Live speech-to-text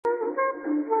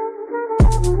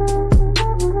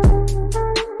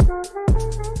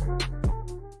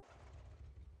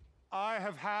I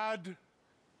have had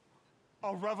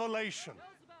a revelation.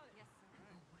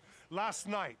 Last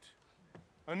night,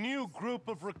 a new group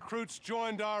of recruits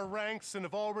joined our ranks and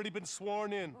have already been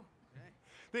sworn in.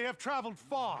 They have traveled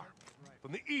far,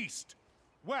 from the east,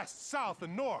 west, south,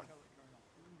 and north.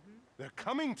 They're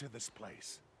coming to this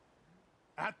place.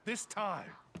 At this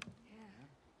time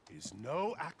is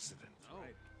no accident.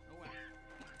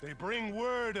 They bring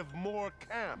word of more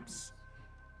camps,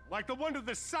 like the one to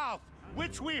the south,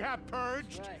 which we have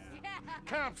purged.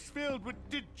 Camps filled with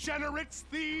degenerates,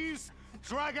 thieves,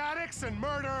 drug addicts, and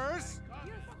murderers.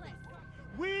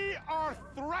 We are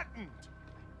threatened,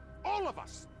 all of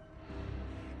us.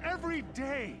 Every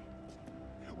day,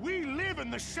 we live in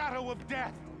the shadow of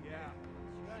death.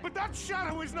 But that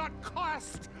shadow is not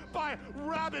cast by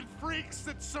rabid freaks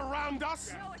that surround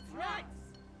us. No, it's not.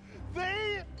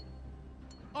 They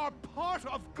are part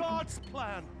of God's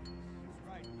plan.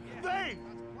 They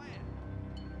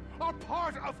are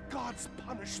part of God's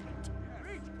punishment.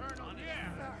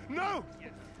 No!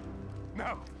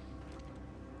 No!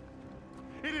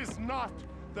 It is not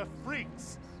the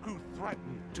freaks who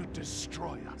threaten to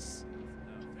destroy us.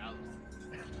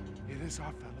 It is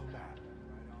our fellow man.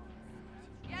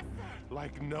 Yes, sir.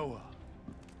 Like Noah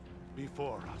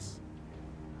before us.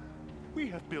 We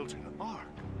have built an ark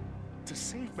to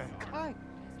save mankind.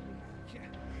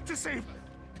 To save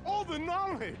all the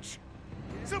knowledge.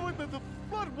 So when the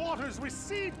flood waters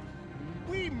recede,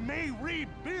 we may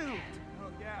rebuild.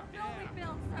 Don't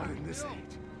rebuild, sir. But in this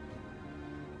age,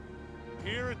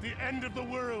 here at the end of the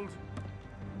world,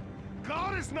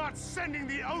 God is not sending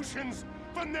the oceans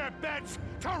from their beds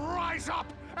to rise up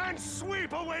and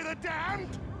sweep away the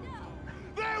damned.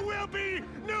 There will be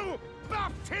no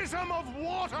baptism of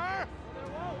water.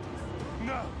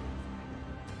 No.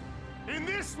 In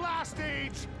this last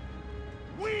age,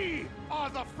 we are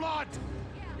the flood.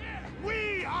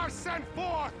 We are sent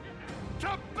forth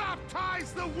to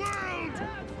baptize the world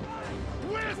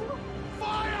with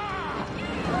fire!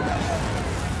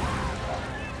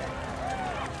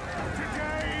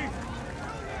 Today,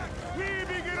 we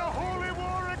begin a holy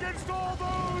war against all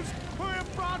those who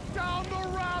have brought down the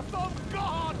wrath of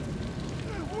God.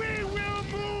 We will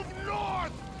move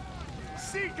north,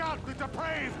 seek out the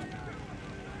depraved,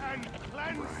 and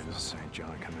cleanse. Brian, this is St.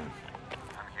 John. Come in.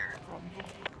 I'm here.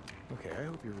 Okay, I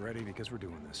hope you're ready because we're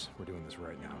doing this. We're doing this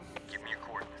right now. Give me your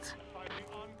coordinates.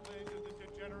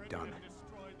 Done.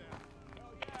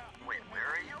 Wait, where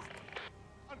are you?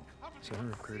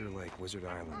 Center of Crater Lake, Wizard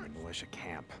Island, and Militia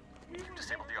Camp. You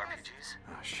disabled the RPGs?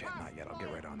 Ah, shit, not yet. I'll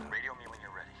get right on that. Radio me when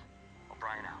you're ready.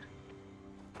 O'Brien out.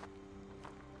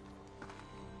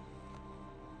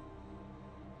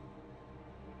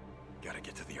 Gotta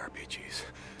get to the RPGs.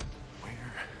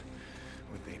 Where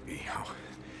would they be? Oh,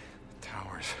 the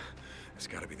towers. It's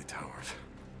gotta be the towers.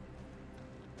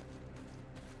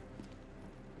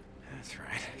 That's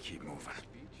right. Keep moving.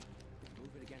 Move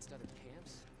it against other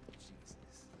camps? Jesus,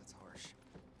 that's harsh.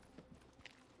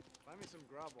 Find me some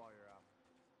grub while you're out.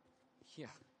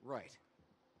 Yeah, right.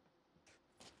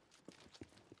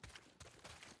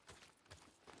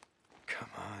 Come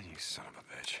on, you son of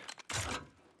a bitch.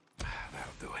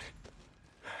 That'll do it.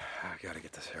 I gotta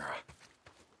get to Sarah.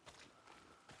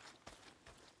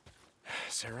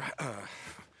 Sarah,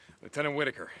 Lieutenant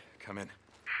Whitaker, come in.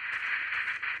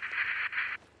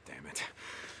 Damn it.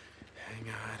 Hang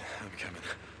on, I'm coming.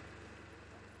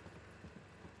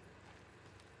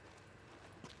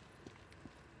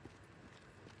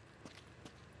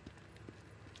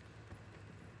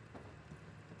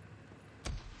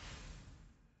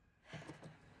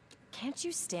 Can't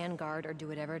you stand guard or do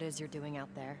whatever it is you're doing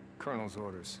out there? Colonel's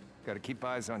orders. Gotta keep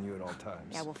eyes on you at all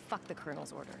times. Yeah, well, fuck the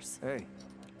Colonel's orders. Hey,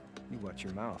 you watch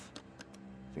your mouth.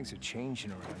 Things are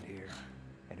changing around here.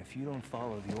 And if you don't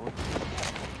follow the orders...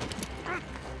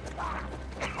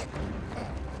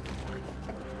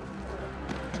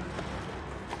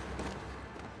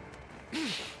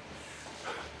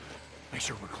 Make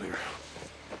sure we're clear.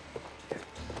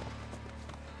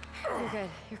 You're good.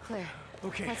 You're clear.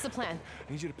 Okay. That's the plan.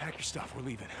 I need you to pack your stuff. We're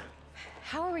leaving.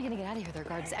 How are we gonna get out of here? There are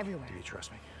guards everywhere. Do you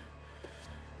trust me?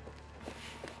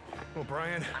 Well,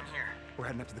 Brian, I'm here. we're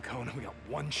heading up to the cone. We got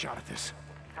one shot at this.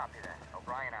 Copy that.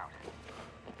 O'Brien out.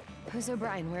 Who's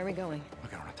O'Brien? Where are we going?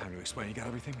 Look, I don't have time to explain. You got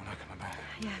everything? We're not coming back.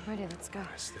 Yeah, I'm ready. Let's go.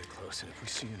 Stay close, and if we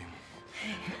see anyone...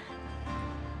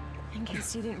 In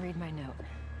case you didn't read my note.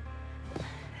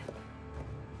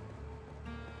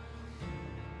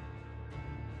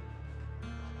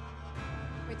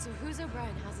 Wait, so who's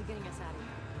O'Brien? How's he getting us out of here?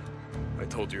 I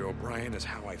told you O'Brien is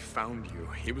how I found you.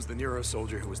 He was the Nero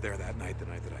soldier who was there that night, the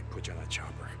night that I put you on that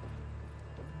chopper.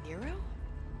 Nero?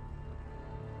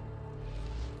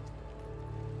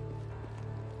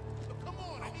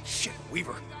 Oh, shit,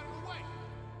 Weaver.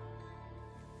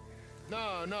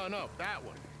 No, that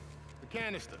one. The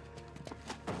canister.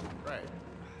 Right.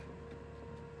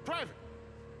 Private,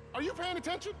 are you paying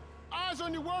attention? Eyes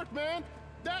on your work, man.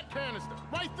 That canister,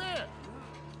 right there.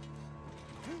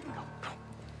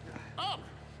 Up!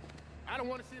 I don't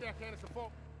want to see that canister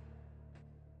fall.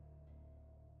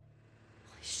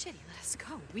 Holy shit, he let us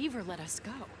go. Weaver let us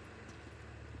go. Oh,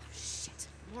 shit.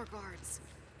 More guards.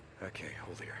 Okay,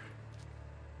 hold here.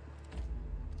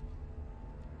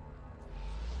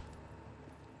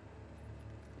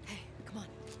 Hey, come on.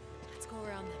 Let's go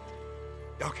around them.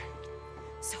 Okay.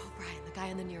 So, O'Brien, the guy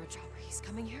in the Nero chopper, he's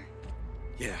coming here?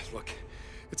 Yeah, look,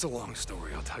 it's a long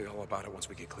story. I'll tell you all about it once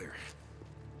we get clear.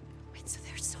 Wait, so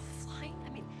they're still flying? I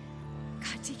mean,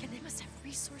 God, Deacon, they must have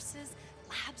resources,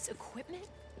 labs, equipment?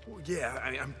 Well, yeah,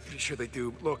 I'm pretty sure they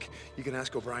do. Look, you can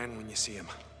ask O'Brien when you see him.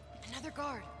 Another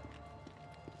guard.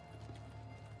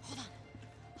 Hold on.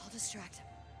 I'll distract him.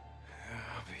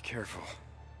 Be careful.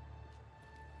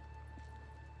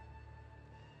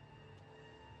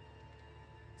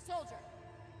 Soldier,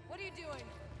 what are you doing?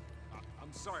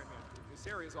 I'm sorry, ma'am. This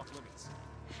area's off limits.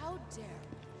 How dare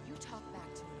you talk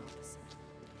back to an officer?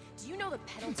 Do you know the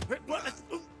penalty?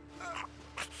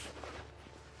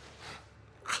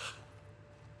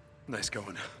 Nice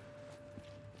going.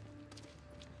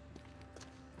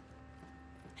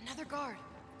 Another guard.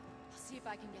 I'll see if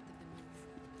I can get them to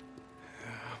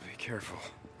move. Be careful.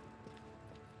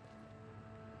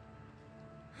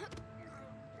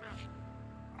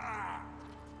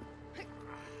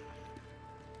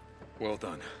 Well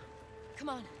done. Come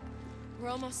on. We're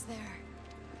almost there.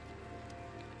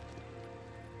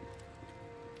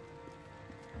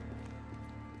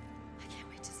 I can't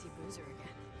wait to see Boozer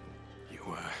again.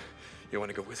 You want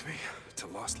to go with me? To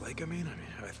Lost Lake, I mean?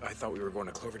 I thought we were going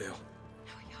to Cloverdale.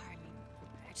 No, we are. I mean,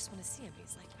 I just want to see him.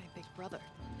 He's like my big brother.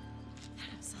 I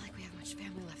don't know, it's not like we have much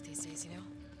family left these days, you know?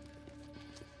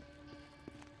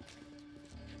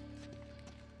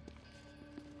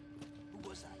 Who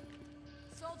was that?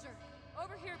 Soldier,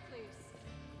 over here,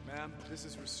 please. Ma'am, this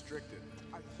is restricted.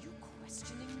 Are you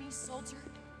questioning me, soldier?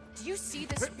 Do you see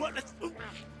this?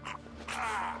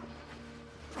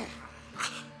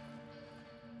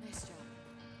 Nice job.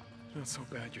 Not so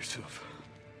bad yourself.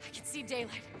 I can see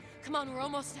daylight. Come on, we're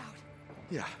almost out.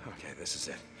 Yeah, okay, this is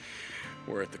it.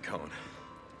 We're at the cone.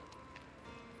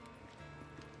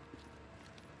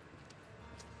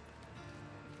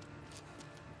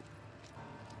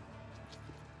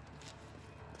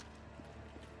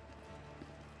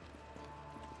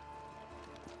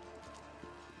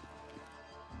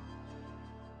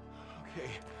 Okay,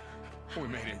 we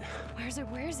made it. Where's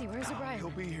he? Where's O'Brien? He'll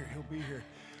be here.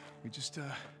 We just,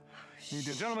 need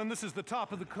to... Gentlemen, this is the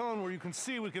top of the cone where you can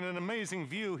see we get an amazing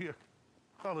view here.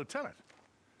 Oh, Lieutenant,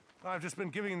 I've just been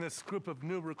giving this group of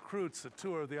new recruits a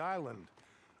tour of the island.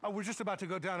 We're just about to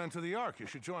go down into the Ark. You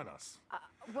should join us.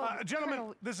 Gentlemen,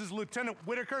 Colonel... this is Lieutenant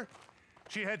Whitaker.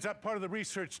 She heads up part of the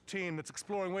research team that's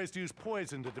exploring ways to use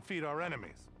poison to defeat our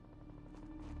enemies.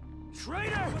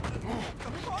 Traitor!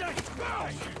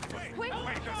 Wait!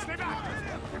 Stay back!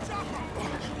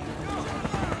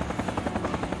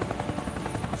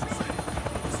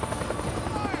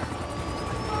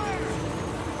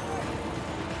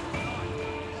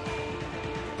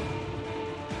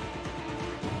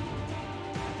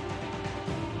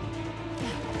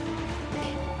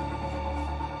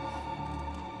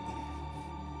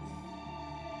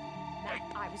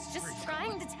 I was just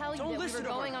trying to tell you Don't that we listen were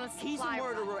to going her. on a supply He's a run.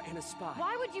 murderer and a spy.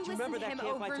 Why would you Do you listen remember to that him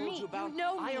camp I over told me? you about? You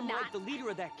know I me am not. like the leader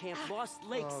of that camp. Lost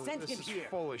Lake sent him This here. is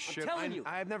full of shit. I'm telling you.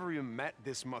 I've never even met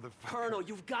this motherfucker. Colonel,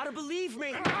 you've got to believe me.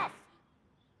 Enough!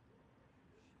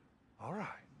 All right.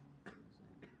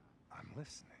 I'm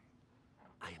listening.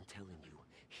 I am telling you,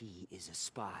 he is a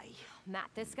spy. Matt,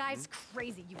 this guy's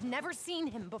crazy. You've never seen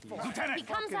him before. Lieutenant! He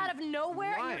comes out of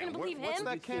nowhere and you're gonna believe What's him?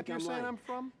 that You camp think you're I'm saying lying? I'm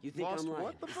from? You think Lost I'm lying?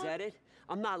 what the Is fuck? that it?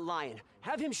 I'm not lying.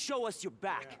 Have him show us your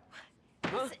back.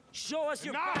 Huh? Show us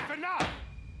your back. Enough!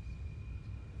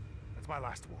 That's my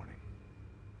last warning.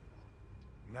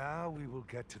 Now we will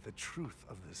get to the truth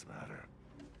of this matter.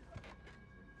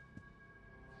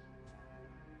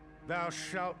 Thou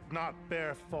shalt not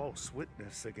bear false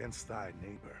witness against thy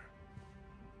neighbor.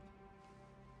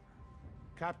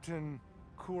 Captain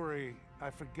Corey, I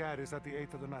forget, is that the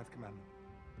 8th or the 9th commandment?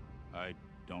 I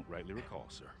don't rightly recall,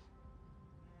 sir.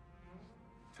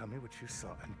 Tell me what you saw,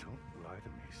 and don't lie to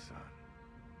me, son.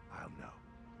 I'll know.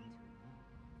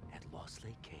 At Lost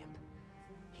Lake Camp,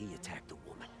 he attacked the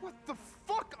woman. What the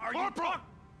fuck are Corporal! you?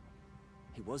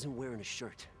 He wasn't wearing a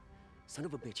shirt. Son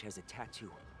of a bitch has a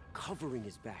tattoo covering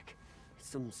his back.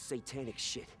 Some satanic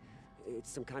shit.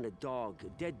 It's some kind of dog, a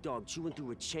dead dog chewing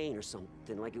through a chain or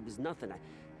something, like it was nothing.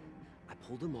 I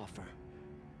pulled him off her.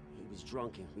 He was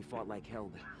drunk and we fought like hell,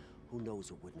 but who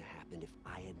knows what wouldn't have happened if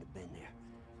I hadn't have been there.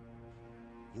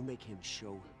 You make him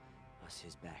show us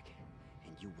his back,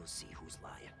 and you will see who's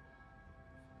lying.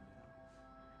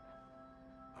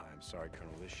 I'm sorry,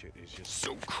 Colonel. This shit is just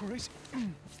so crazy.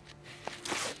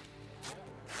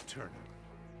 Turn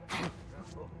him.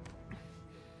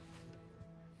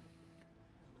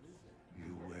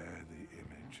 You wear the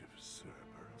image of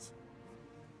Cerberus,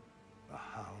 the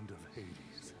Hound of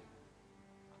Hades.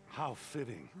 How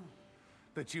fitting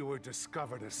that you were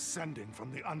discovered ascending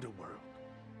from the underworld.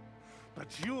 But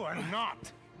you are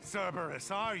not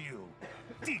Cerberus, are you,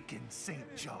 Deacon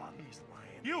St. John?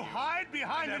 You hide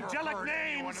behind angelic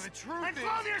names and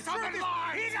clothe yourself in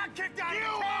lies! He got kicked out of the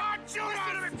camp! You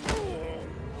are Judas!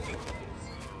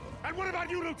 And what about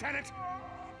you, Lieutenant?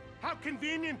 How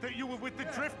convenient that you were with the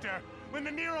Drifter when the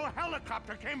Nero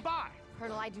helicopter came by.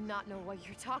 Colonel, I do not know what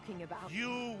you're talking about.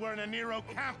 You were in a Nero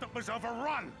camp that was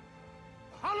overrun.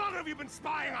 How long have you been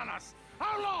spying on us?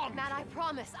 How long? Matt, I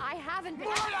promise, I haven't been—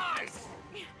 More lies!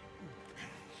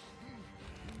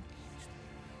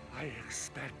 I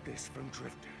expect this from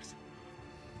Drifters.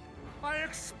 I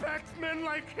expect men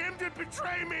like him to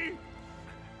betray me!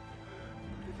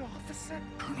 But an officer?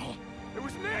 Colonel, it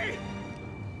was me!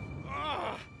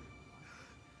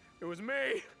 It was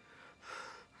me!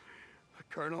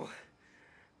 Colonel,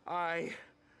 I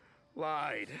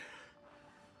lied.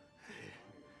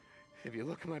 If you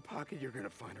look in my pocket, you're gonna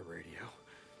find a radio.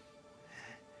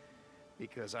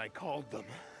 Because I called them.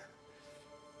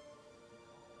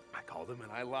 I called them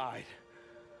and I lied.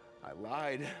 I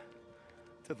lied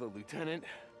to the lieutenant.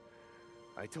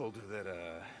 I told her that,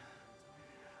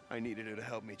 I needed her to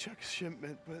help me check a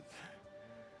shipment, but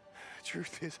the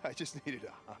truth is, I just needed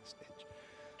a hostage.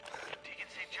 Deacon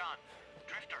St. John,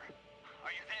 Drifter,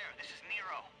 are you there? This is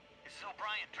Nero. This is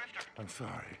O'Brien, Drifter. I'm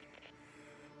sorry.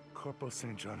 Corporal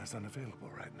St. John is unavailable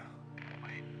right now.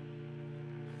 Wait,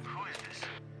 who is this?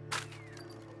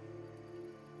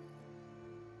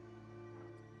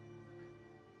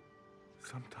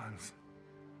 Sometimes,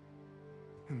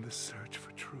 in the search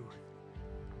for truth,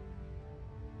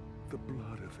 the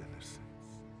blood of innocence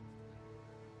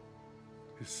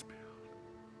is spilled.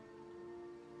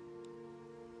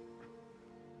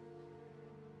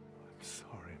 I'm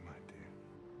sorry, my dear.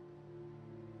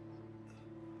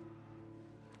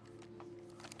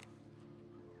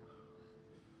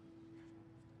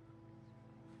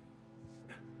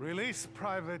 Release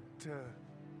Private,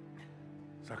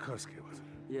 Sarkovsky, was it?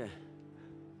 Yeah.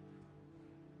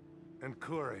 And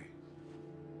Corey,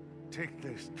 take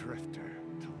this Drifter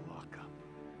to lock up.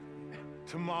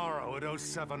 Tomorrow at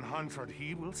 0700,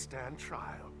 he will stand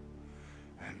trial,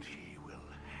 and he will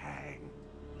hang.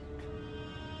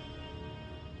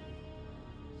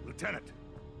 Lieutenant,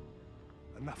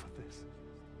 enough of this.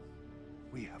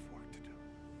 We have work to do.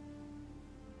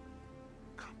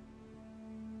 Come.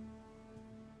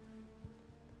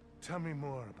 Tell me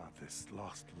more about this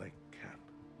Lost Lake camp.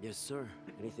 Yes, sir.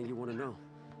 Anything you want to know?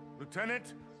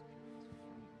 Lieutenant,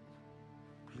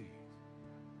 please.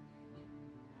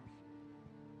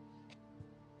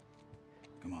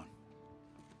 Come on.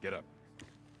 Get up.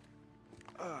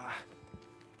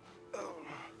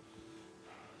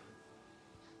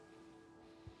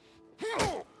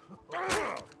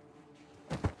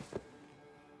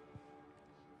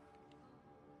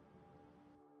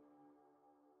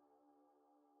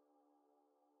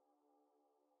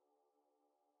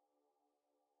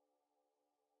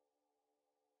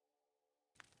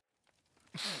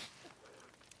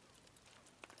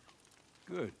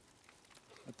 Good.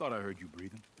 I thought I heard you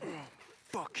breathing.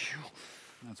 Fuck you.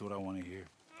 That's what I want to hear.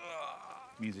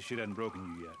 Means the shit hadn't broken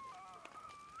you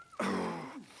yet.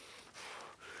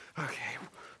 Okay.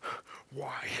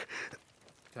 Why?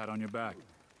 Tat on your back.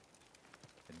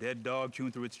 A dead dog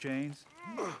chewing through its chains?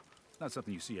 Not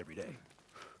something you see every day.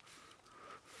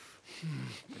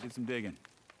 I did some digging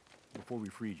before we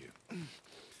freed you.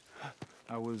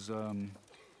 I was, I don't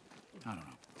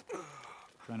know,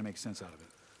 trying to make sense out of it.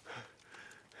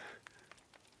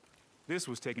 This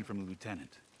was taken from the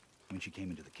lieutenant when she came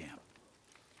into the camp.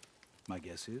 My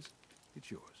guess is,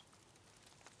 it's yours.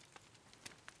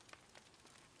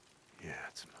 Yeah,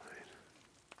 it's mine.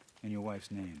 And your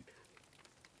wife's name?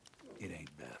 It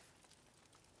ain't Beth.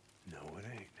 No, it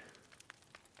ain't.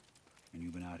 And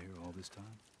you've been out here all this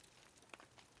time?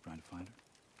 Trying to find her?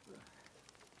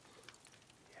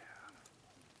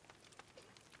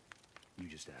 You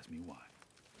just asked me why.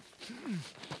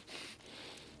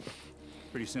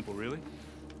 Pretty simple, really.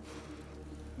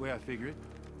 The way I figure it,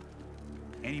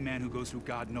 any man who goes through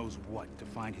God knows what to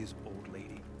find his old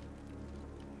lady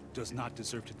does not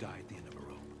deserve to die at the end of a rope.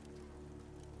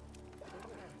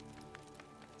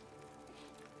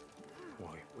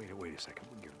 Wait a second.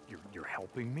 You're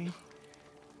helping me?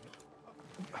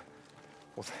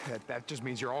 Well, that just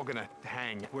means you're all gonna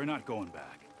hang. We're not going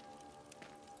back.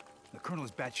 The Colonel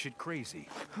is batshit crazy.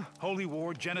 Holy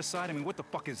war, genocide, I mean, what the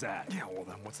fuck is that? Yeah, well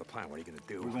then, what's the plan? What are you gonna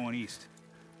do? We're going east.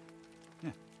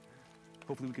 Yeah.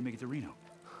 Hopefully we can make it to Reno.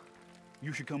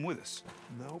 You should come with us.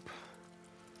 Nope.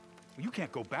 Well, you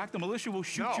can't go back. The militia will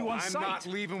shoot you on sight. I'm not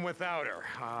leaving without her.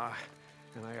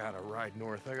 And I gotta ride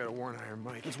north. I gotta warn Iron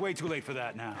Mike. It's way too late for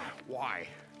that now. Why?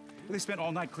 They spent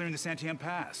all night clearing the Santiam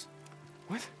Pass.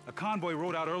 What? A convoy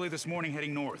rode out early this morning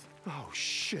heading north. Oh,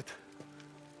 shit.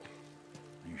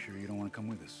 Are you sure you don't want to come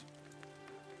with us?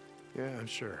 Yeah, I'm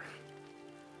sure.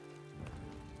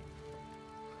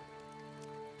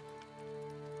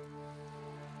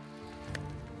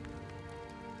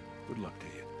 Good luck to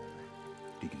you,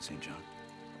 Deacon St. John.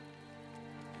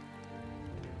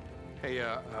 Hey,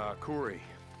 Corey.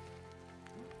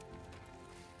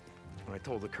 When I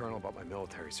told the Colonel about my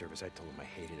military service, I told him I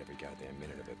hated every goddamn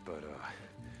minute of it, but,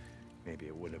 maybe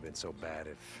it wouldn't have been so bad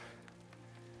if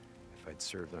I'd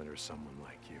served under someone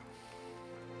like you.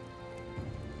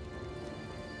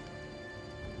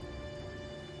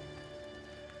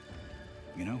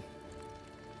 You know,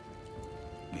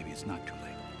 maybe it's not too late.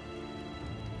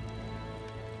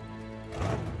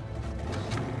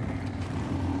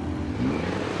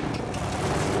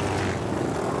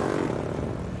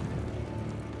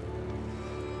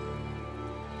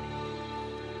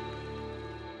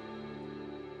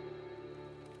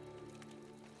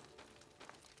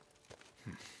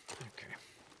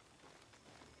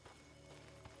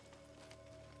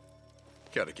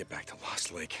 Gotta get back to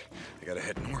Lost Lake. I gotta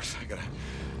head north. I gotta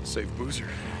save Boozer,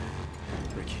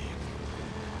 Ricky,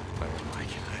 Iron Mike.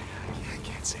 I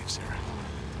can't save Sarah.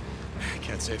 I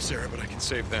can't save Sarah, but I can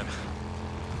save them.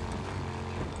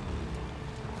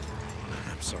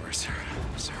 I'm sorry, Sarah.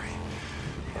 I'm sorry.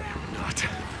 But I'm not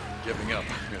giving up.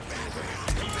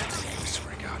 I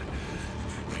swear to God,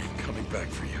 I'm coming back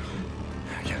for you.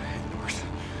 I gotta head north.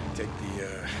 Take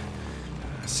the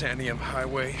Santiam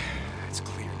Highway. It's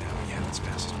clear now. Yeah, that's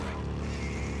fastest way.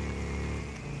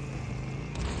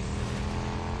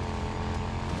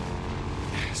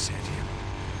 Santiam.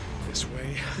 This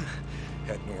way.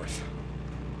 Head north.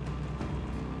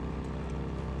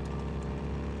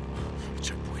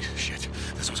 Checkpoint. Shit.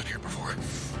 This wasn't here before.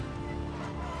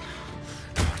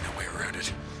 No way around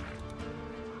it.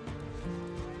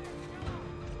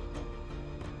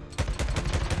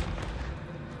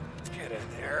 Get in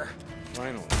there.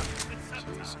 Finally.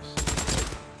 Jesus.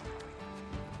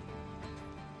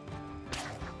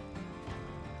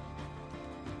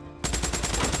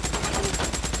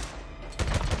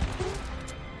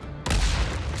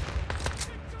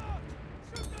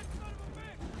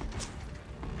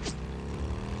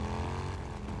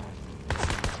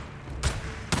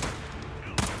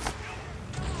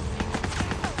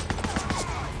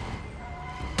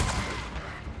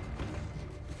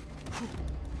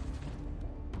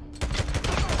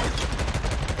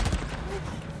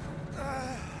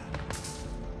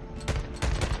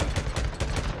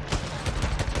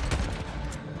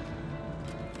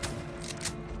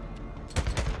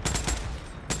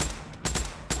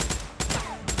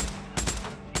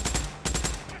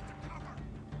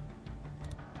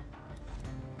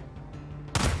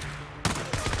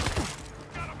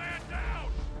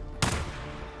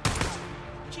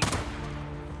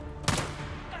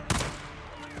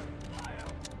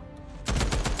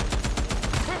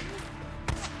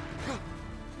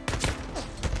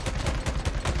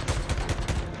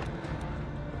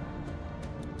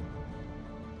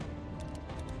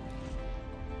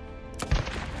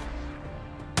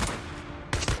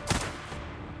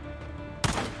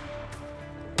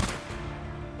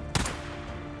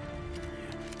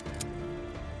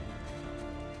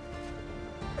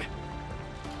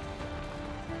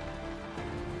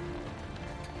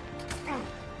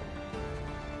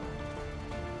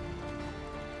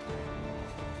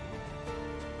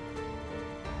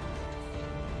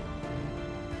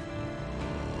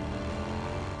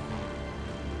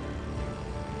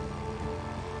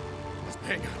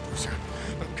 Hang on, Boozer.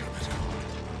 I'm coming.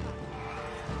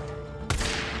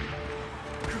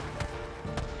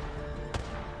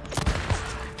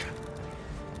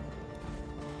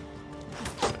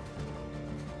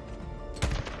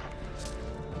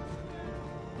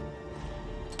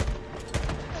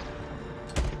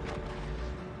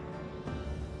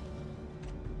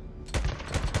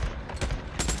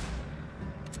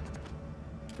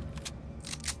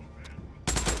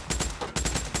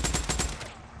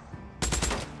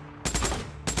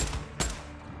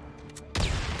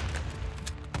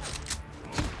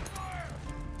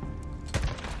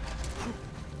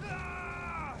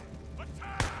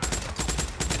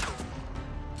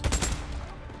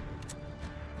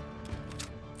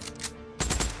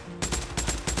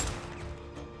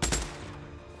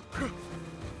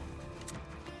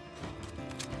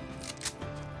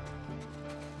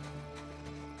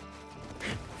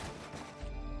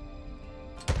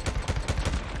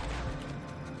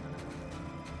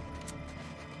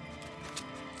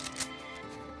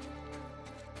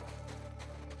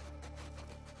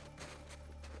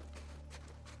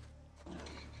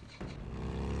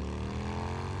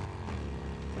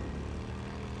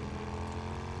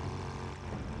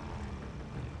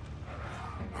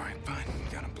 Fine,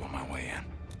 gotta blow my way in.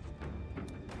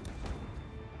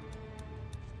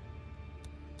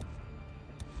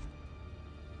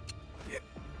 Yeah.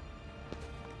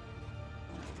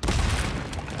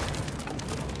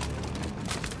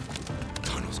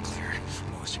 Tunnel's clear.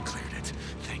 Militia cleared it.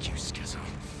 Thank you, Schizo.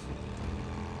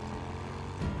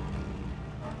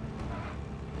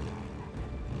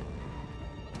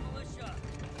 Militia!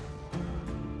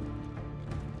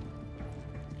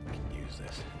 Use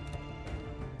this.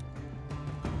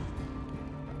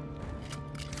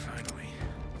 Finally.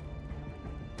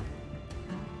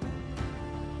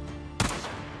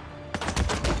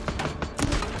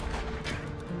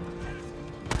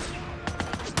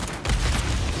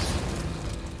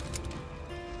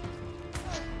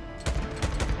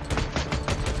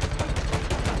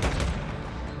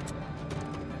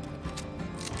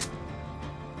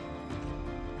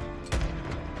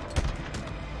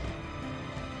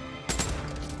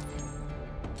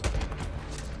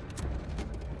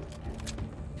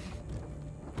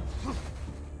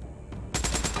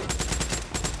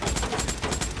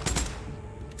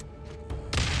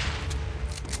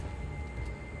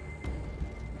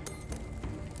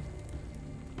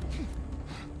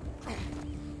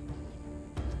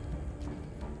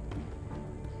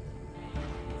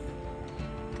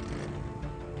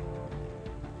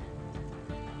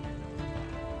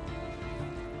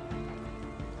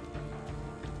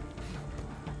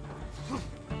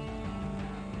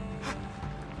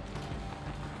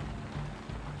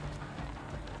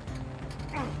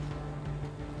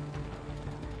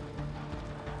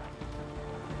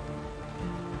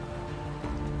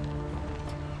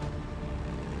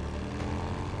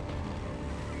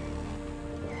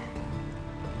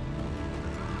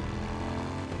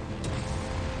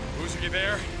 You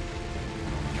there?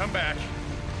 Come back.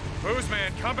 Booze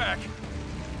man, come back.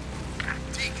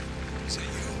 Deke, is that you?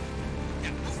 Yeah,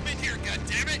 movement here,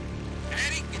 goddammit!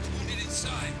 Addy, it's wounded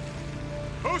inside.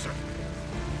 Boozer!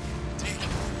 Deke,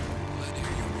 glad to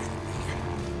hear you're breathing, brother.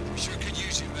 We sure could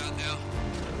use you about now.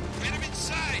 Get him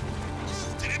inside!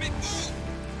 Move, damn it, move!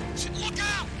 Shit, look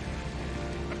out!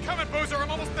 I'm coming, Boozer, I'm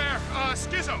almost there.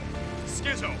 Schizo!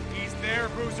 Schizo, he's there,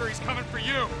 Boozer, he's coming for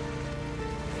you.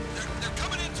 They're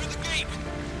coming in through the gate!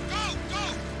 Go, go!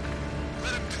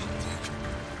 Let him come, Duke.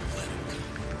 Let him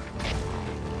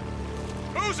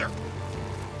come. Boozer!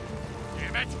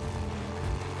 Damn it!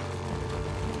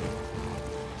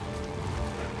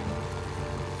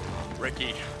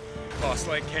 Ricky, Lost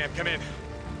Lake Camp, come in.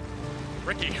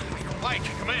 Ricky, Mike,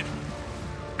 come in.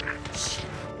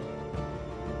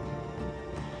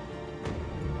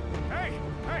 Hey!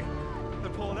 Hey!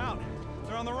 They're pulling out.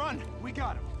 They're on the run. We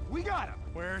got him. We got him.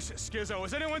 Where's Schizo?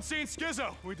 Has anyone seen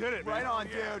Schizo? We did it, man. Right on,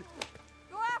 dude.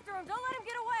 Go after him. Don't let him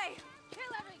get away.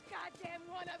 Kill every goddamn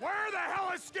one of them. Where the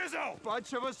hell is Schizo?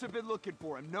 Bunch of us have been looking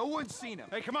for him. No one's seen him.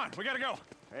 Hey, come on. We gotta go.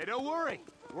 Hey, don't worry.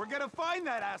 We're gonna find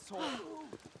that asshole.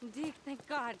 Deke, thank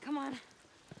God. Come on.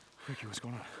 Ricky, what's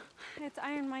going on? It's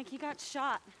Iron Mike. He got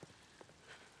shot.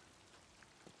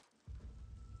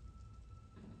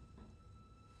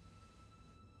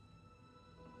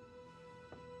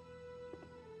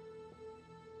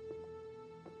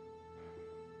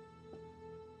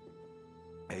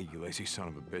 Hey, you lazy son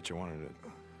of a bitch, I wanted to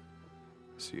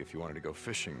see if you wanted to go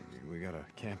fishing. We got a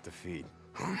camp to feed.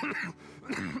 You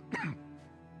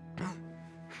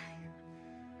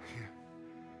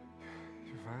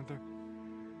found her?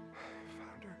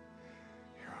 Found her?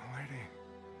 Your old lady?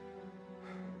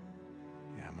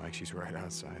 Yeah, Mike, she's right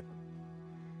outside.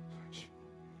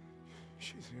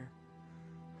 She's here?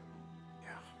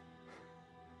 Yeah.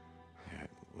 Yeah,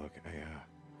 look, I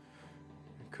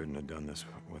couldn't have done this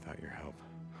without your help.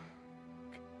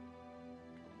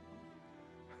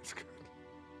 That's good.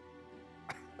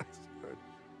 That's good.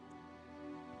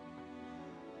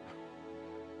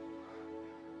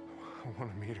 I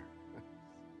want to meet her.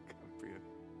 Gotta be it.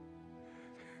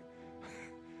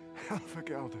 Hell of a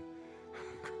gal to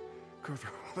go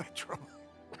through all that trouble.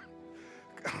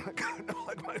 God, no,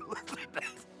 I might live like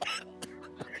that.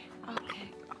 Okay.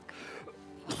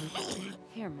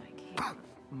 Here, Mike. Here.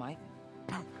 Mike,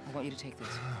 I want you to take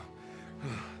this.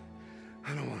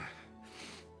 I don't want it.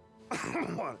 I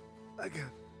don't want it. I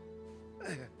got.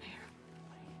 Here.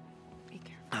 Be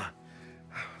careful.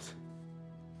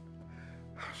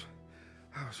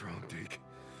 I was wrong, Deke.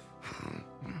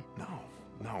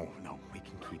 No. We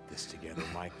can keep this together,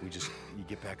 Mike. You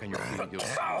get back on your feet. You'll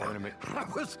learn to make. I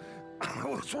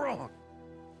was wrong.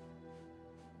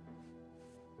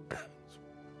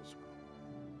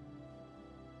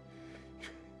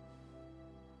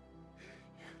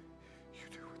 You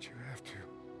do what you have to.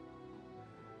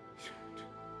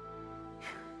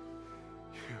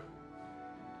 You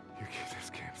keep this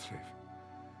camp safe.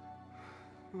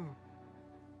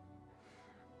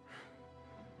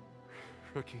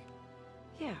 Rookie.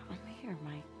 Yeah, I'm here,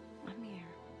 Mike. I'm here.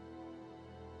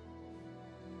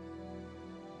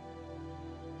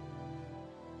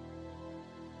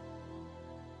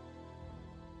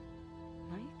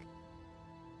 Mike?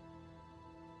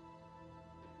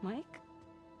 Mike?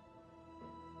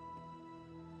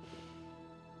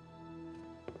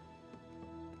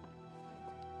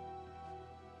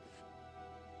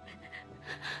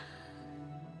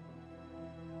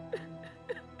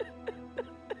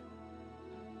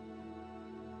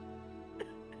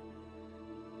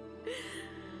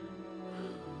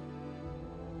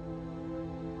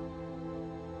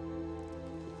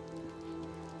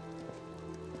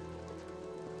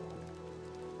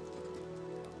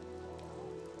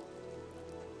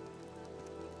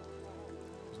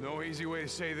 There's no easy way to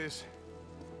say this.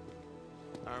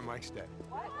 Iron Mike's dead.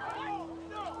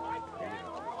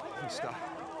 He stopped.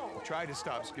 He tried to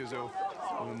stop Skizzo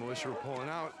when the militia were pulling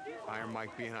out. Iron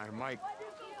Mike being Iron Mike.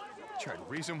 Tried to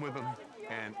reason with him,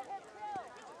 and...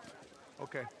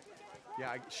 Okay.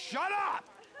 Yeah, shut up!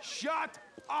 Shut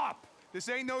up! This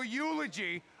ain't no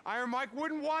eulogy. Iron Mike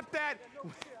wouldn't want that.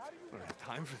 We don't have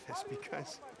time for this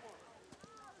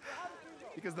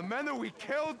because the men that we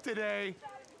killed today,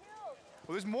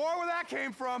 well, there's more where that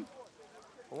came from.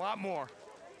 A lot more.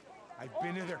 I've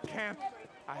been to their camp.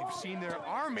 I've seen their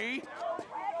army.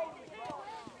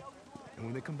 And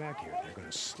when they come back here, they're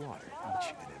gonna slaughter each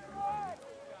and every one of them.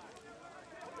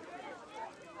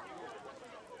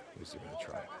 At least they're gonna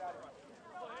try.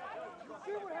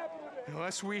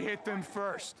 Unless we hit them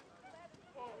first.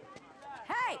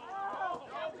 Hey!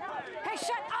 Hey,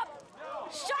 shut up!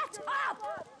 Shut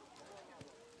up!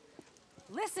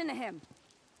 Listen to him.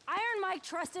 Iron Mike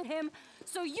trusted him,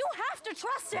 so you have to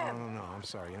trust him! No, I'm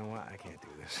sorry. You know what? I can't do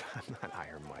this. I'm not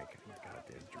Iron Mike. I'm a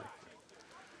goddamn drifter.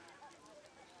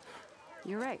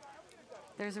 You're right.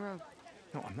 There's a road.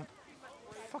 No, I'm not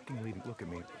fucking leaving. Look at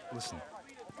me. Listen.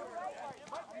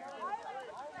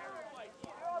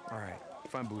 All right.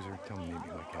 Find Boozer. Tell him to meet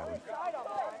me in my cabin.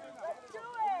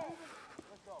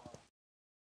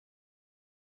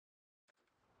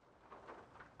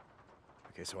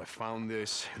 Okay, so I found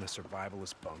this in a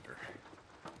survivalist bunker.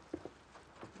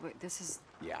 Wait, this is...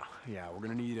 Yeah, we're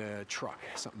gonna need a truck,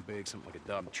 something big, something like a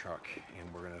dump truck,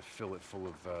 and we're gonna fill it full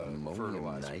of ammonium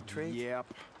fertilizer. nitrate?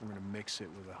 Yep, we're gonna mix it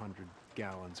with 100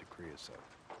 gallons of creosote.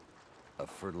 A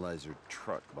fertilizer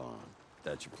truck bomb.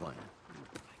 That's your plan.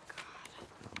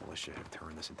 The militia have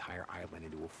turned this entire island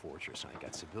into a fortress. Now, you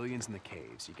got civilians in the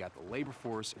caves, you got the labor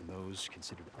force and those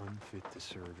considered unfit to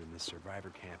serve in this survivor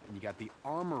camp, and you got the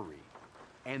armory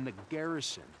and the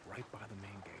garrison right by the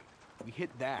main gate. We hit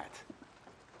that.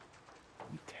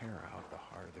 We tear out the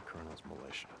heart of the Colonel's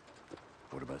militia.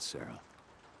 What about Sarah?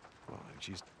 Well,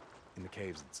 she's in the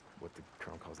caves. It's what the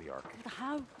Colonel calls the Ark.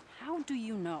 How do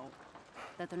you know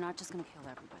that they're not just gonna kill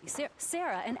everybody?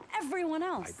 Sarah and everyone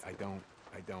else. I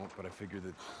don't, but I figure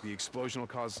that the explosion will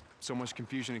cause so much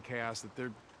confusion and chaos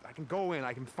that I can go in,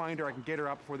 I can find her, I can get her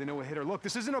out before they know what hit her. Look,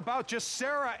 this isn't about just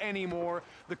Sarah anymore.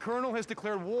 The Colonel has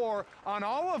declared war on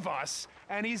all of us,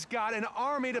 and he's got an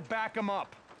army to back him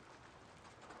up.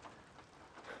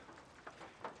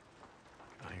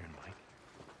 Iron Mike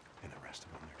and the rest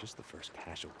of them, they're just the first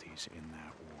casualties in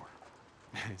that war.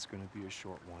 It's gonna be a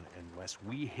short one unless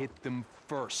we hit them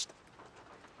first.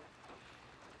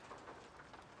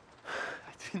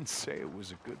 I didn't say it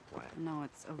was a good plan. No,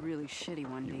 it's a really shitty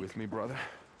one, You Deke. with me, brother?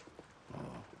 Oh,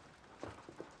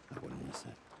 I wouldn't miss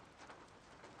it.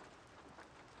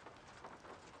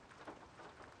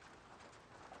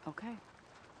 Okay.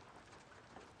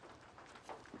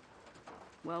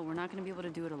 Well, we're not going to be able to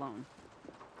do it alone.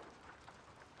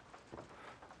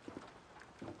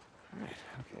 All right.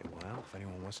 Okay. Well, if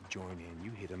anyone wants to join in,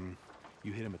 you hit him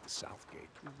at the south gate.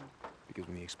 Because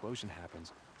when the explosion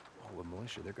happens, all the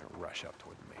militia, they're gonna rush up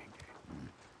toward the main gate.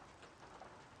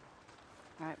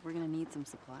 All right, we're going to need some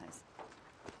supplies.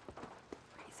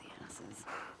 Crazy asses.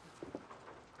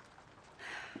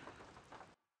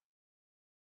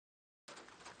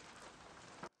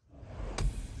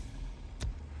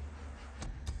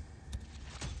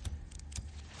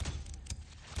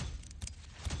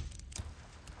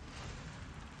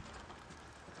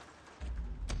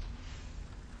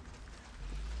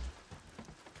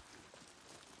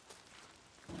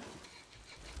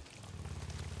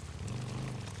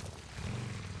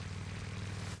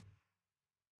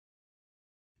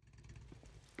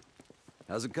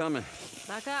 How's it coming?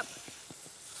 Back up.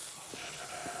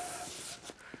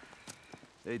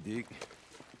 Hey, Deke.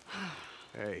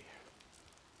 Hey.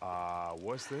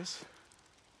 What's this?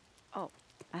 Oh,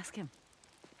 Ask him.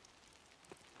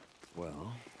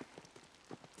 Well,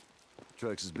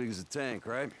 truck's as big as a tank,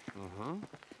 right? Uh-huh.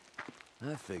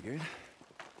 I figured.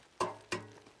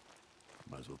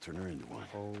 Might as well turn her into one.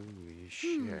 Holy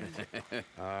shit.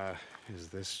 Is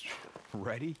this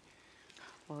ready?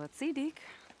 Well, let's see, Deke.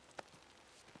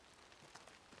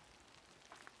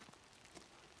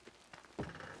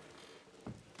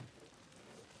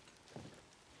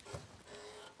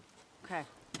 Okay.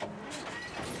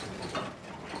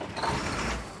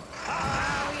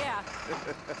 Oh, yeah.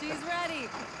 She's ready.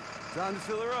 Time to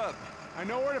fill her up. I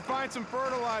know where to find some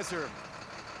fertilizer.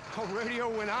 I'll radio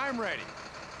when I'm ready.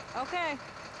 Okay.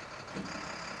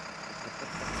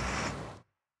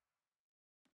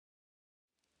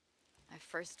 My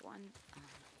first one.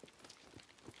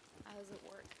 I was at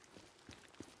work.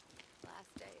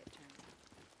 Last day, it turned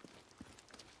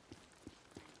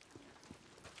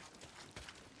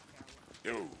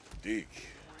out. Yo, Deke.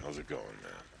 How's it going,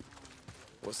 man?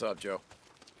 What's up, Joe?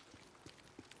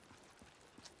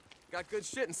 Got good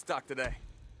shit in stock today.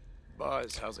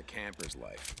 Buzz, how's a camper's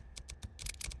life?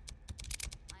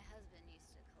 My husband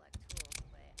used to collect tools the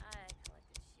way I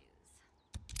collected shoes.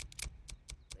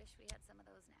 Wish we had some of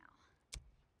those now.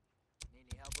 Need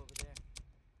any help over there?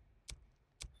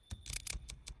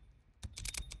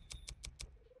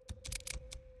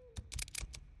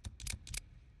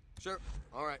 Sure.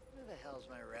 All right. Where the hell's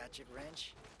my ratchet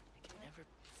wrench? I can never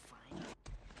find it.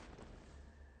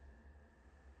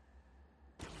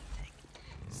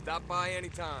 Stop by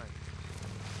anytime.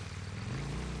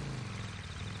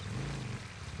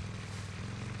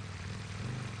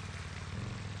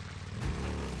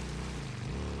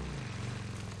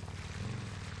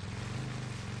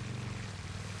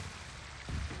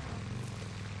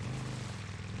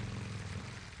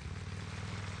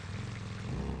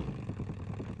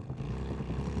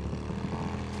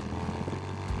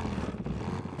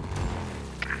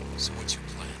 So what's your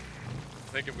plan?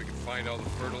 I'm thinking we can find all the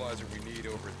fertilizer we need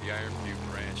over at the Iron Butte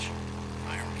Ranch.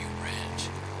 Iron Butte Ranch?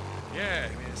 Yeah,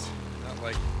 I mean, it's not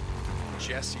like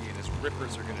Jesse and his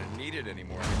rippers are gonna need it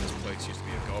anymore. I mean, this place used to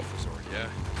be a golf resort, yeah?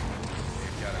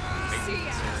 They've got a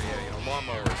maintenance area, you know,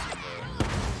 lawnmowers and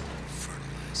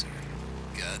fertilizer.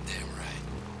 Goddamn right.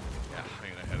 Yeah, I'm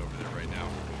gonna head over there right now.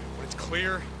 When it's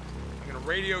clear, I'm gonna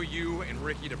radio you and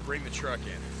Ricky to bring the truck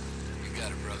in. You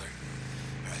got it, brother.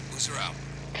 All right, booze her out.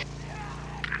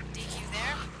 Deke, you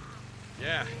there?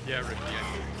 Yeah, Ricky.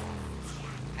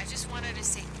 I just wanted to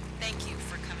say thank you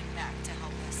for coming back to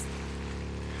help us.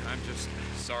 I'm just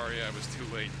sorry I was too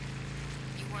late.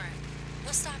 You weren't.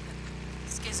 We'll stop him.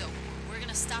 Skizzo, we're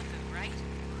gonna stop him, right?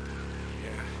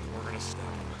 Yeah, we're gonna stop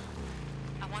him.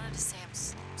 I wanted to say I'm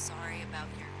sorry about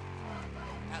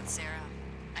Sarah.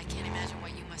 I can't imagine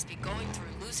what you must be going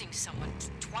through, losing someone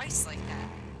twice like that.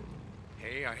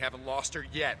 Hey, I haven't lost her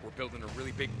yet. We're building a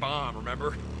really big bomb,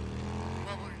 remember?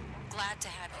 Well, we're glad to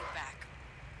have you back.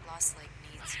 Lost Lake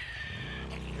needs you.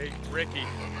 Hey, Ricky,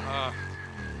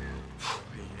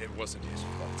 it wasn't his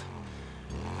fault.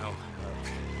 No,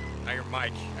 Iron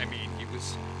Mike, I mean, he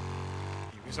was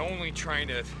only trying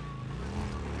to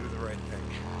do the right thing.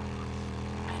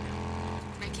 I know.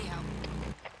 Ricky, help.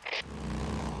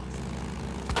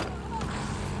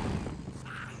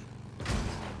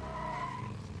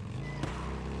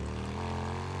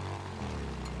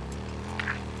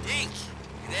 Deke,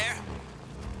 you there?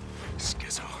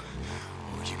 Skizzo.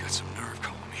 Oh, you got some nerve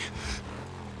calling me.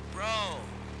 Bro,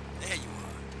 there you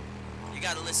are. You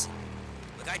gotta listen.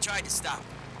 Look, I tried to stop him.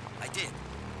 I did.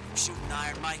 From shooting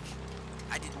Iron Mike.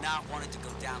 I did not want it to go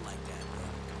down like that, bro.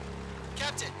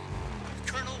 Captain,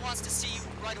 the Colonel wants to see you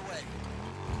right away.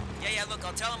 Yeah, look,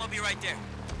 I'll tell him I'll be right there.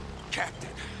 Captain,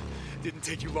 didn't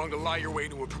take you long to lie your way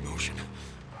into a promotion.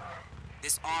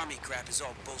 This army crap is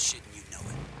all bullshit and you know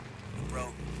it. But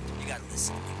bro, you gotta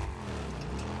listen to me.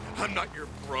 I'm not your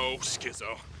bro,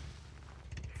 Skizzo.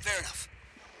 Fair enough.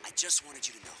 I just wanted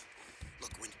you to know.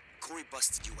 Look, when Corey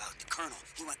busted you out, the Colonel,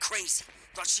 he went crazy.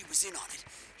 Thought she was in on it.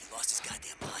 He lost his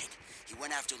goddamn mind. He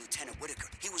went after Lieutenant Whitaker.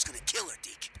 He was gonna kill her,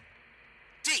 Deke.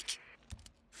 Deke!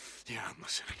 Yeah, I'm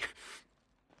listening.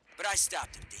 But I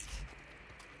stopped him, Deke.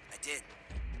 I did.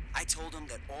 I told him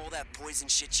that all that poison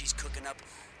shit she's cooking up,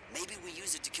 maybe we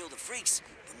use it to kill the freaks,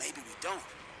 but maybe we don't.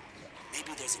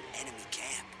 Maybe there's an enemy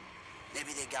camp.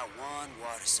 Maybe they got one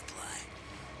water supply.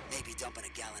 Maybe dumping a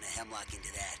gallon of hemlock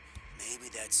into that. Maybe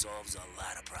that solves a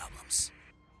lot of problems.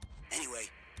 Anyway,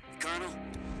 the Colonel,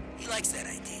 he likes that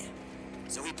idea.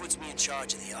 So he puts me in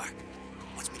charge of the Ark.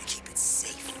 Wants me to keep it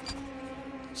safe.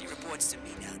 She reports to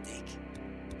me now, Deke.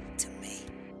 To me.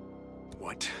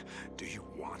 What do you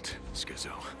want,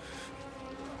 Skizzo?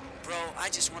 Bro, I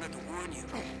just wanted to warn you.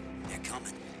 They're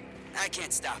coming. I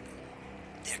can't stop them.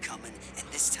 They're coming, and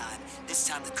this time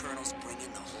the Colonel's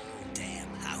bringing the whole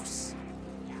damn house.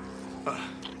 Well,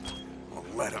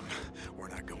 let him. We're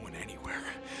not going anywhere.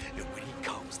 And when he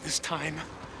comes this time,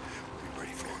 we'll be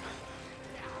ready for him.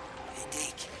 Hey,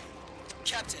 Deke.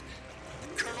 Captain, the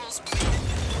Colonel's waiting.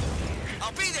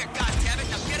 I'll be there, goddammit!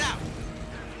 Now get out!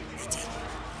 Hey, Deke.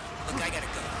 Look, I gotta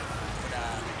go.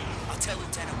 But, I'll tell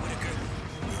Lieutenant Whitaker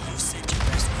that you sent your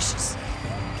best wishes.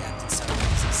 Captain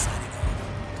Sunrise is signing off.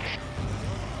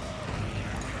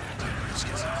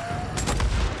 Excuse me.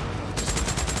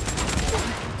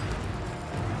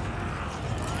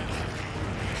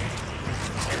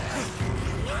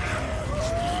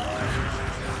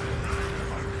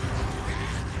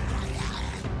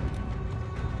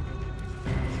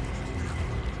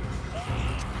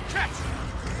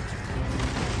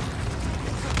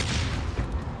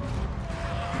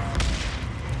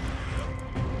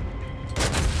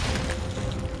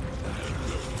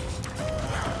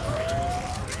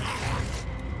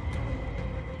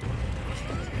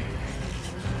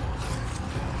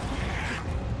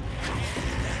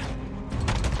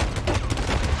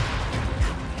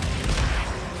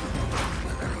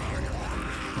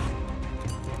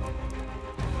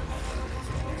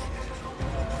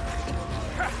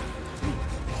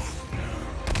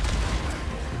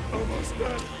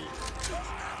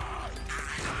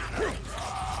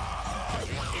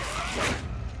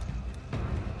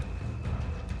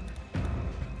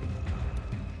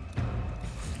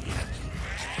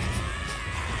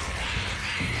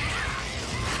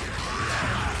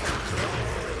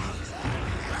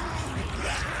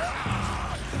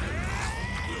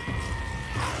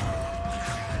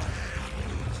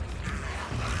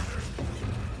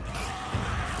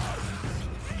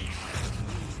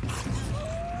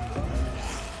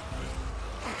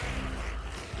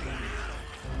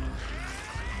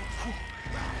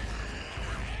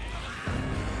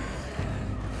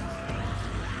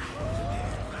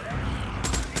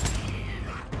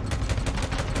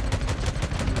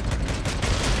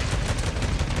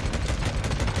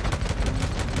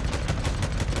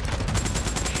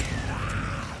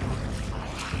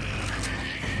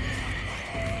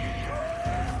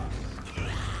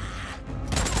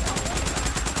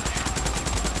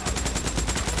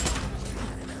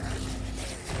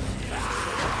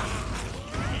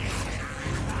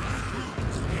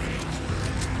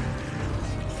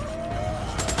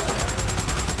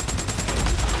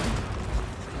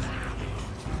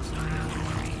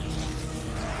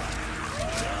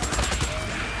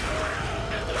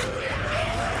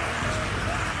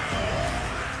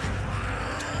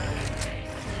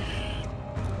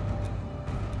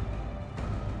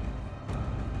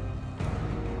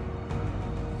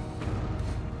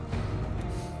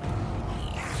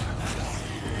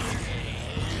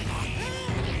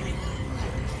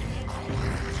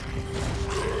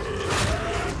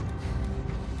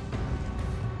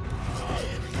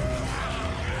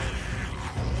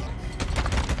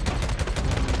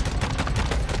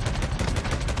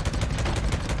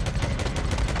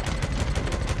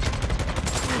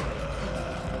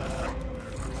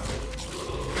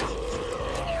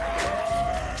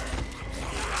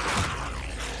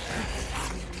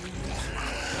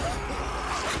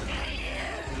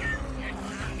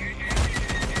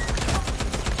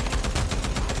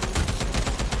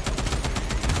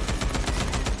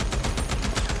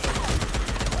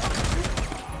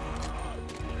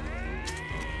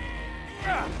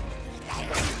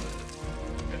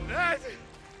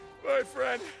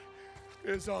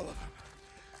 Is all of them.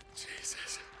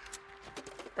 Jesus.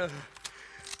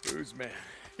 Who's man?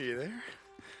 You there?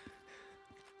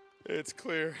 It's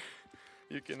clear.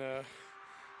 You can, have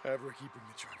Ricky bring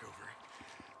the truck over.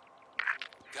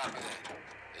 Copy that.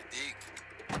 Hey, Deke.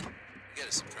 We got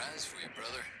a surprise for you,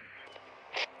 brother.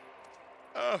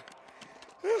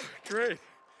 Oh, great.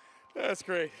 That's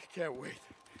great. Can't wait.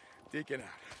 Deacon out.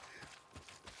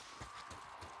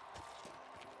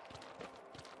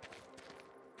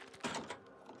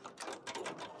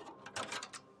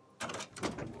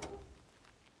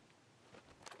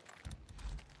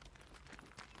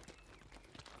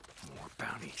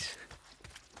 Bounties.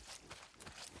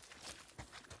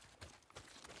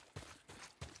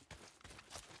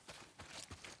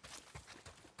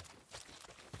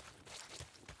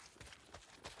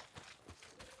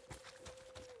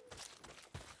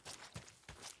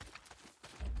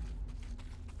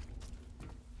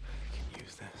 I can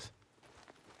use this.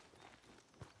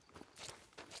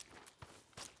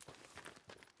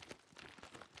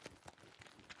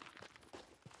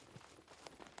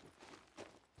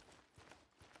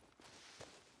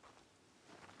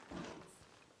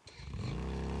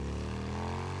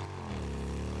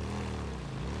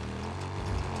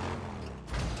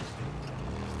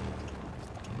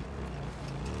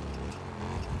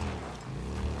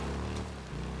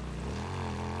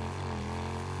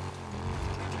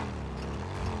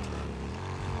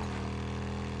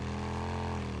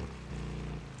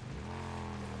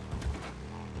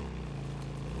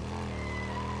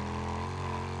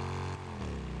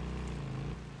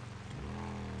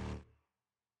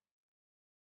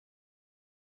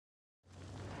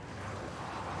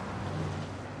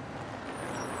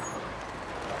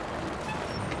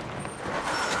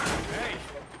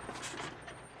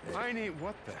 tiny...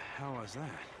 What the hell is that?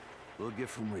 Little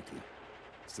gift from Ricky.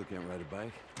 Still can't ride a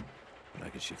bike, but I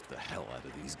can shift the hell out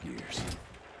of these gears.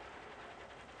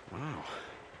 Wow.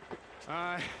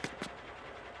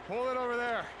 Hold it over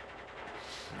there.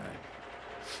 All right.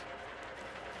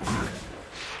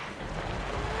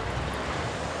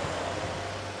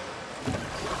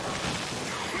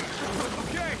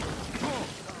 Okay, cool.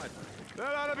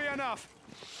 That ought to be enough.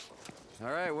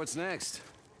 All right, what's next?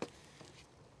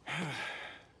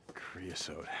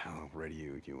 Creosote. How ready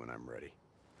you when I'm ready?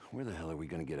 Where the hell are we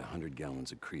gonna get 100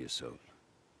 gallons of creosote?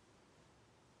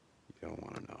 You don't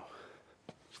want to know.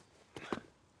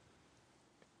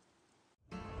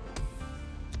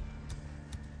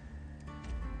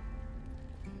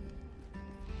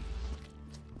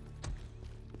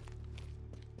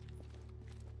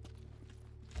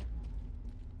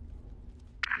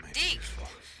 Deke!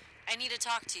 I need to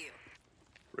talk to you.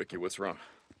 Ricky, what's wrong?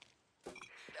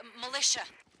 Militia.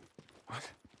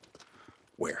 What?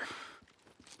 Where?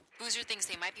 Boozer thinks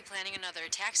they might be planning another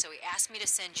attack, so he asked me to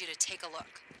send you to take a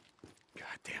look.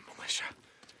 Goddamn militia.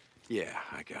 Yeah,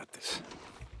 I got this.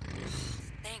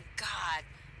 Thank God.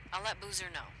 I'll let Boozer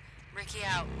know. Ricky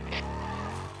out.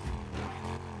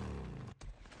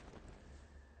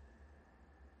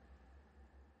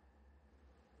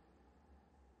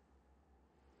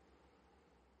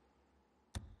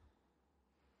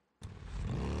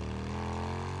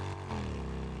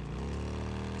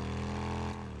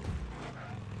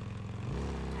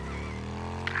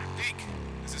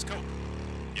 This is Cope.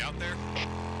 You out there?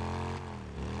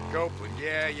 Copeland,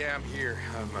 yeah, I'm here.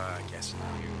 I'm guessing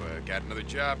you got another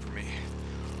job for me.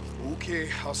 Okay,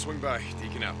 I'll swing by.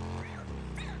 Deacon out.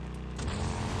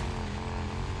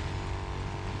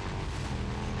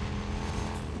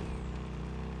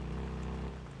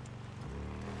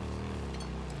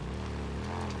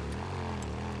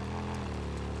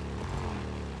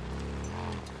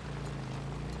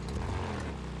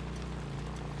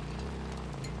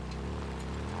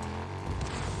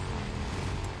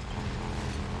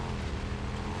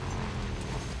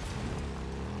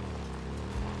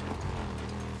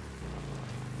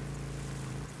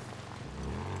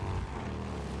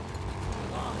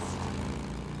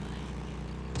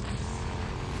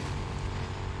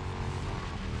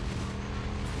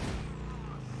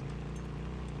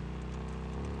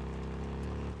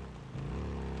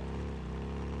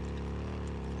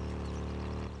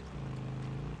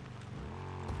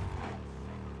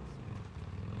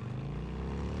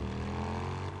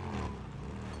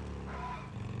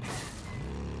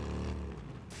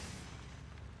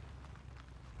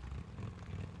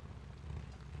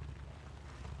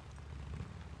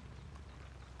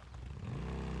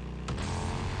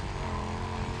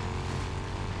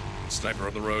 Sniper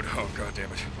on the road. Oh, God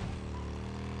damn it.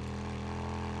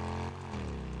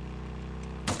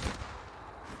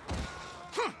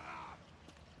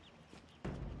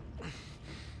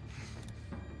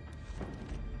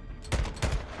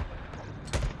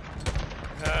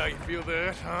 You feel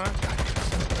that, huh?